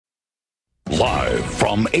Live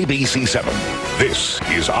from ABC 7, this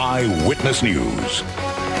is Eyewitness News.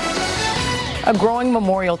 A growing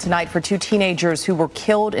memorial tonight for two teenagers who were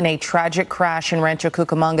killed in a tragic crash in Rancho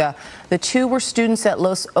Cucamonga. The two were students at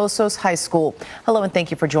Los Osos High School. Hello and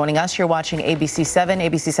thank you for joining us. You're watching ABC 7,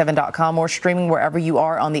 ABC7.com, or streaming wherever you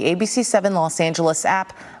are on the ABC 7 Los Angeles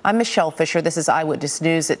app. I'm Michelle Fisher. This is Eyewitness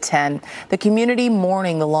News at 10. The community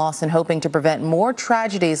mourning the loss and hoping to prevent more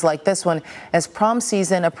tragedies like this one as prom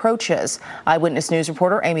season approaches. Eyewitness News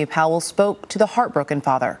reporter Amy Powell spoke to the heartbroken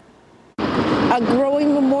father. A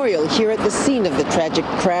growing memorial here at the scene of the tragic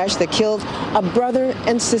crash that killed a brother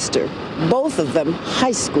and sister, both of them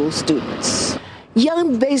high school students.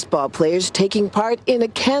 Young baseball players taking part in a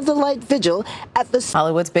candlelight vigil at the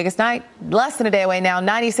Hollywood's biggest night, less than a day away now.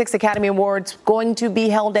 96 Academy Awards going to be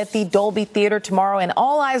held at the Dolby Theater tomorrow, and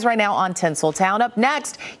all eyes right now on Tinseltown. Up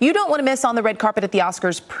next, you don't want to miss On the Red Carpet at the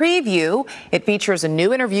Oscars preview. It features a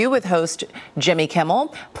new interview with host Jimmy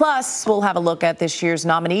Kimmel. Plus, we'll have a look at this year's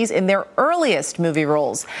nominees in their earliest movie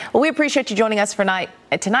roles. Well, we appreciate you joining us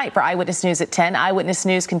tonight for Eyewitness News at 10. Eyewitness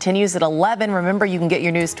News continues at 11. Remember, you can get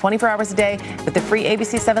your news 24 hours a day with the free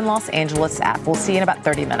ABC 7 Los Angeles app. We'll see you in about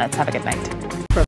 30 minutes. Have a good night.